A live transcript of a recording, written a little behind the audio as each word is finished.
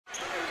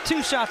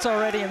2 shots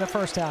already in the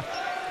first half.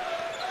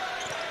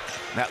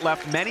 That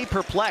left many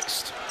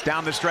perplexed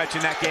down the stretch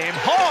in that game.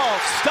 Hall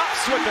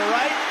stuffs with the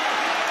right.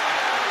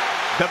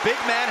 The big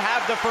man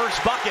had the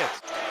first bucket.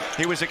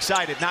 He was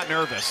excited, not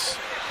nervous.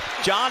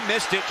 John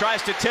missed it,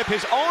 tries to tip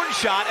his own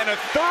shot, and a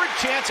third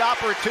chance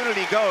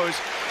opportunity goes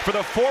for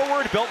the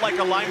forward built like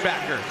a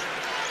linebacker.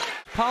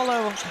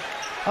 Paolo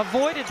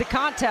avoided the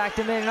contact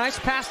and made a nice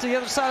pass to the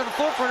other side of the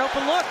floor for an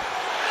open look.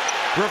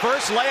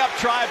 Reverse layup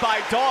try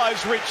by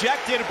Dawes,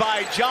 rejected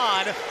by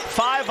John.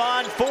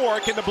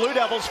 5-on-4. Can the Blue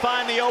Devils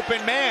find the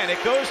open man?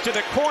 It goes to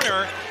the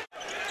corner.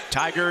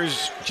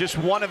 Tigers just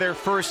one of their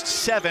first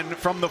 7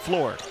 from the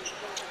floor.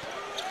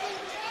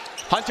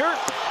 Hunter,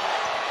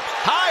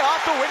 high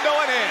off the window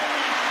and in.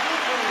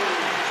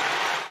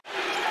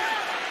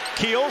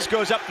 Keels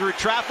goes up through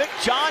traffic.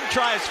 John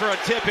tries for a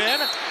tip in,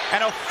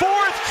 and a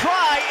 4th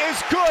try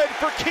is good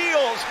for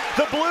Keels.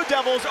 The Blue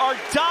Devils are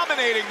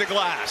dominating the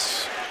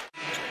glass.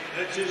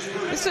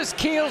 This is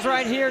Keels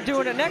right here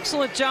doing an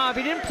excellent job.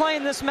 He didn't play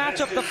in this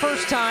matchup the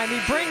first time. He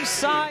brings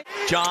size.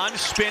 John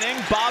spinning,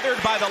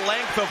 bothered by the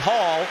length of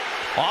Hall.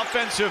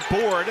 Offensive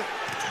board.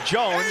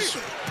 Jones,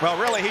 well,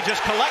 really, he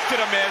just collected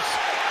a miss.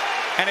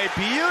 And a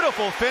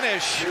beautiful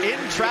finish in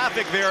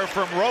traffic there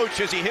from Roach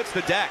as he hits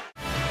the deck.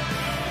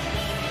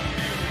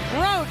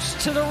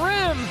 Roach to the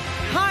rim,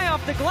 high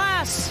off the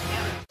glass.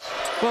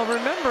 Well,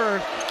 remember,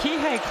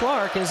 Kihei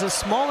Clark is a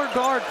smaller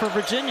guard for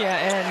Virginia,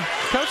 and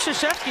Coach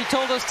Krzyzewski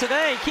told us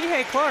today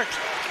Kihei Clark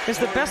is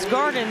the best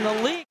guard in the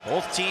league.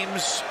 Both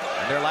teams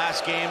in their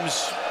last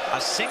games, a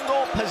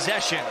single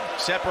possession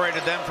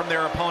separated them from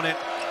their opponent,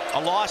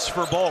 a loss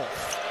for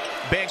both.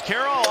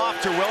 Banchero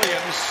off to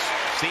Williams.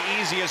 It's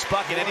the easiest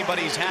bucket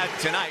anybody's had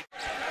tonight.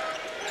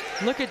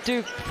 Look at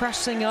Duke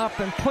pressing up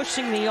and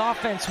pushing the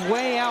offense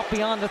way out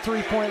beyond the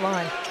three-point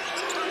line.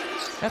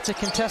 That's a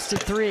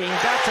contested 3.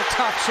 That's a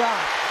tough shot.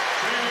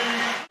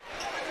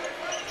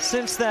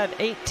 Since that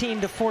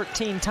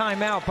 18-14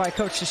 timeout by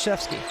Coach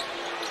Krzyzewski.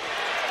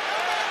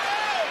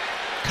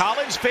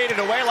 Collins faded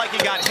away like he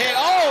got hit.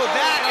 Oh,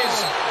 that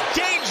is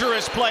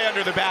dangerous play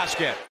under the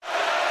basket.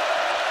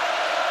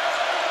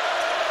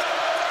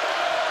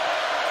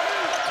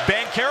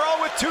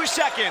 Banchero with 2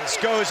 seconds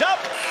goes up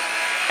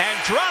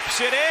and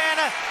drops it in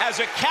as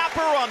a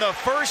capper on the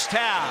first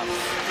half.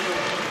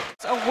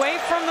 Away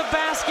from the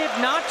basket,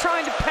 not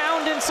trying to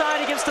pound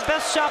inside against the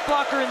best shot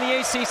blocker in the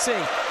ACC.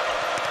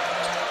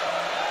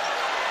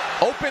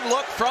 Open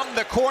look from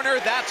the corner,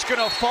 that's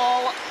gonna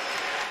fall.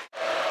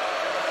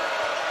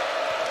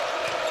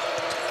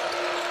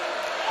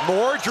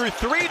 Moore drew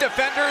 3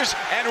 defenders,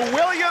 and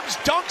Williams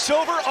dunks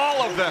over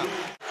all of them.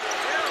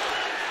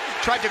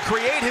 Tried to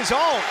create his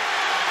own.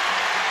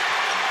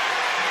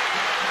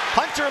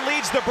 Hunter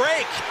leads the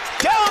break.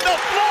 Down the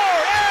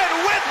floor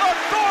and with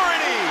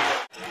authority.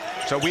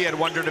 So we had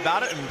wondered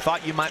about it and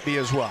thought you might be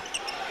as well.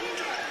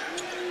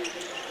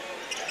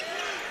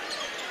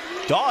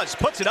 Dawes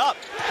puts it up.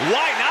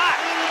 Why not?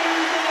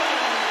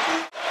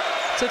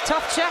 It's a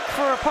tough check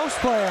for a post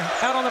player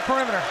out on the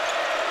perimeter.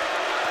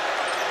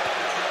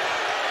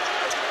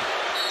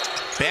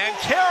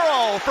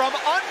 Banchero from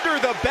under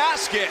the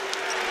basket.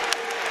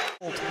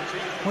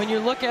 When you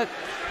look at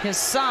his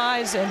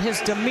size and his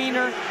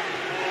demeanor,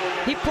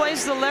 he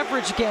plays the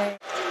leverage game.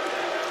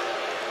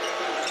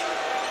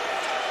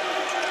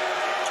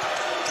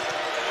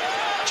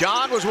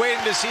 John was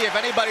waiting to see if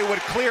anybody would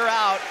clear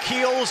out.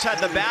 Keels had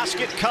the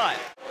basket cut.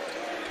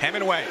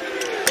 Hemingway.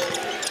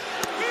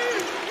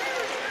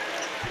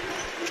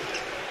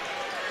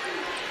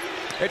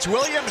 It's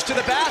Williams to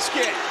the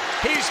basket.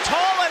 He's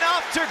tall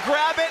enough to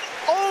grab it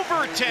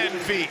over 10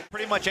 feet.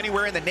 Pretty much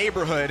anywhere in the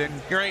neighborhood, and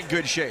you're in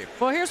good shape.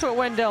 Well, here's what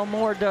Wendell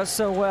Moore does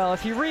so well.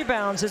 If he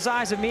rebounds, his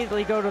eyes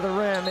immediately go to the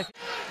rim.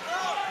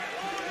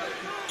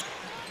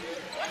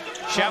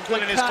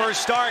 Shefflin in his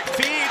first start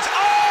feeds.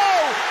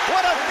 Oh,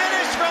 what a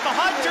finish from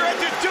Hunter, and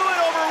to do it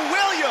over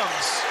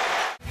Williams.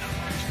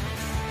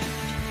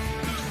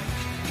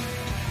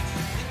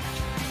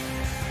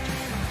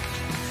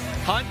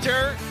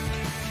 Hunter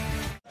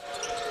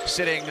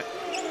sitting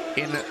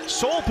in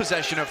sole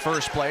possession of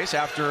first place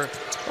after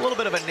a little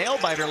bit of a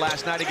nail-biter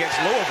last night against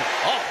Louisville.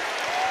 Oh,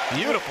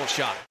 beautiful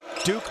shot.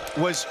 Duke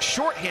was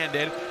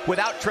shorthanded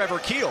without Trevor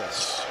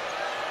Keels.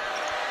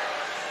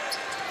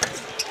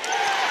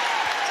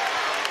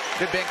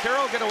 Did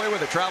Banchero get away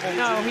with a travel?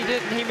 No, he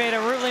didn't. He made a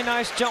really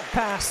nice jump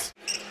pass.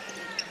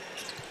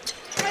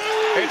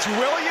 It's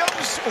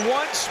Williams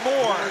once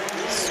more.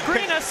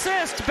 Screen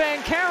assist,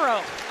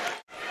 Banchero.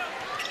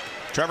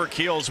 Trevor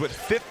Keels with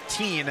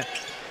 15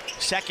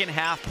 second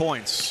half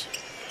points.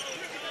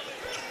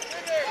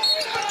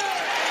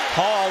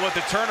 Hall with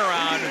the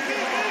turnaround.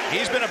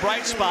 He's been a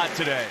bright spot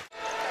today.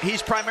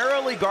 He's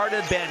primarily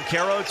guarded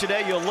Banchero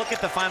today. You'll look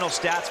at the final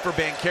stats for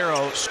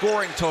Banchero,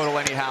 scoring total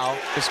anyhow,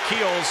 as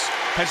Keels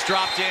has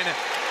dropped in.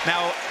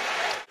 Now,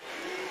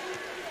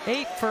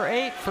 8 for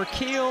 8 for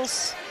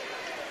Keels.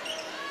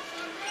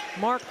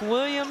 Mark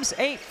Williams,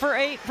 8 for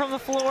 8 from the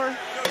floor.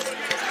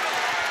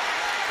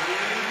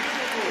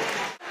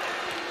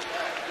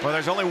 Well,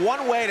 there's only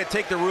one way to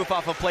take the roof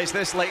off a place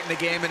this late in the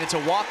game, and it's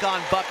a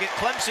walk-on bucket.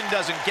 Clemson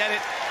doesn't get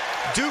it.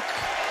 Duke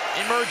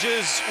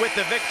emerges with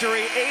the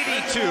victory,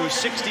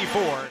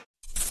 82-64.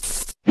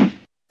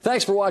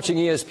 Thanks for watching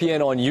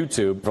ESPN on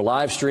YouTube. For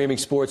live streaming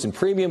sports and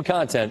premium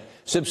content,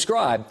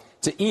 subscribe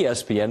to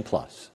ESPN+.